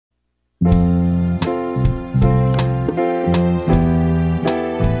Yesterday,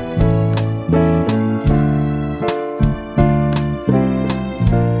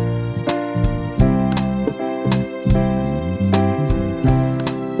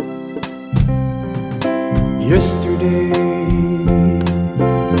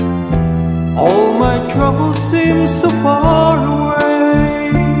 all my troubles seem so far away.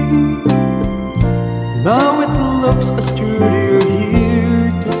 Now it looks as true they're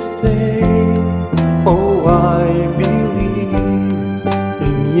here to stay. Oh, I believe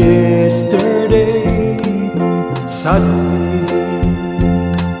in yesterday. Suddenly,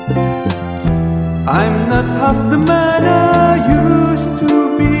 I'm not half the man I used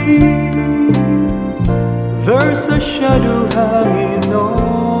to be. There's a shadow hanging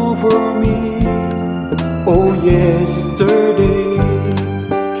over me. Oh, yesterday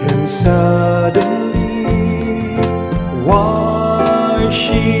came suddenly. Why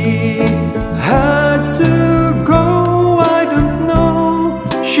she had to go, I don't know.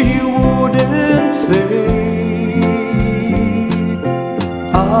 She wouldn't say.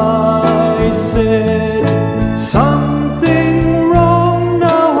 I said something wrong,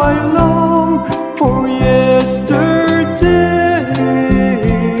 now I long for yesterday.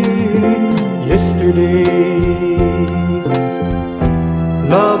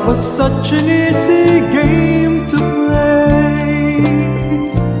 Love was such an easy game to play.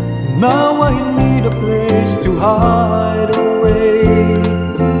 Now I need a place to hide away.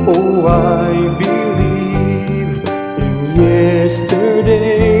 Oh, I believe in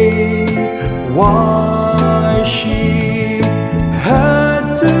yesterday. Why she had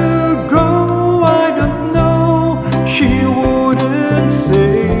to go, I don't know. She wouldn't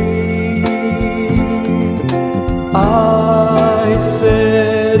say. I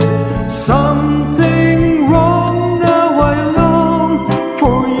said something wrong, now I long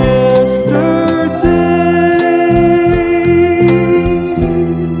for yesterday.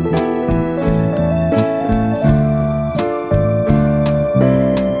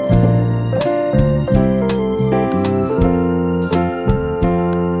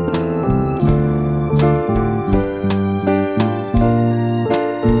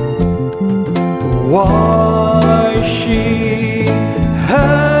 Why she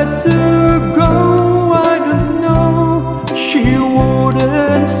had to go, I don't know. She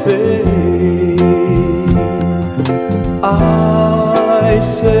wouldn't say. I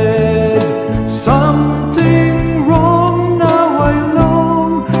said something wrong, now I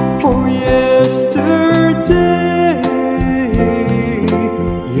long for yesterday.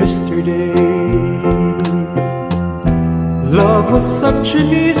 Love was such an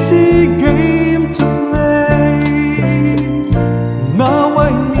easy game to play. Now I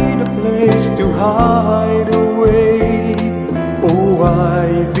need a place to hide away. Oh, I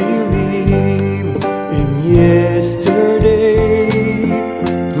believe in yesterday.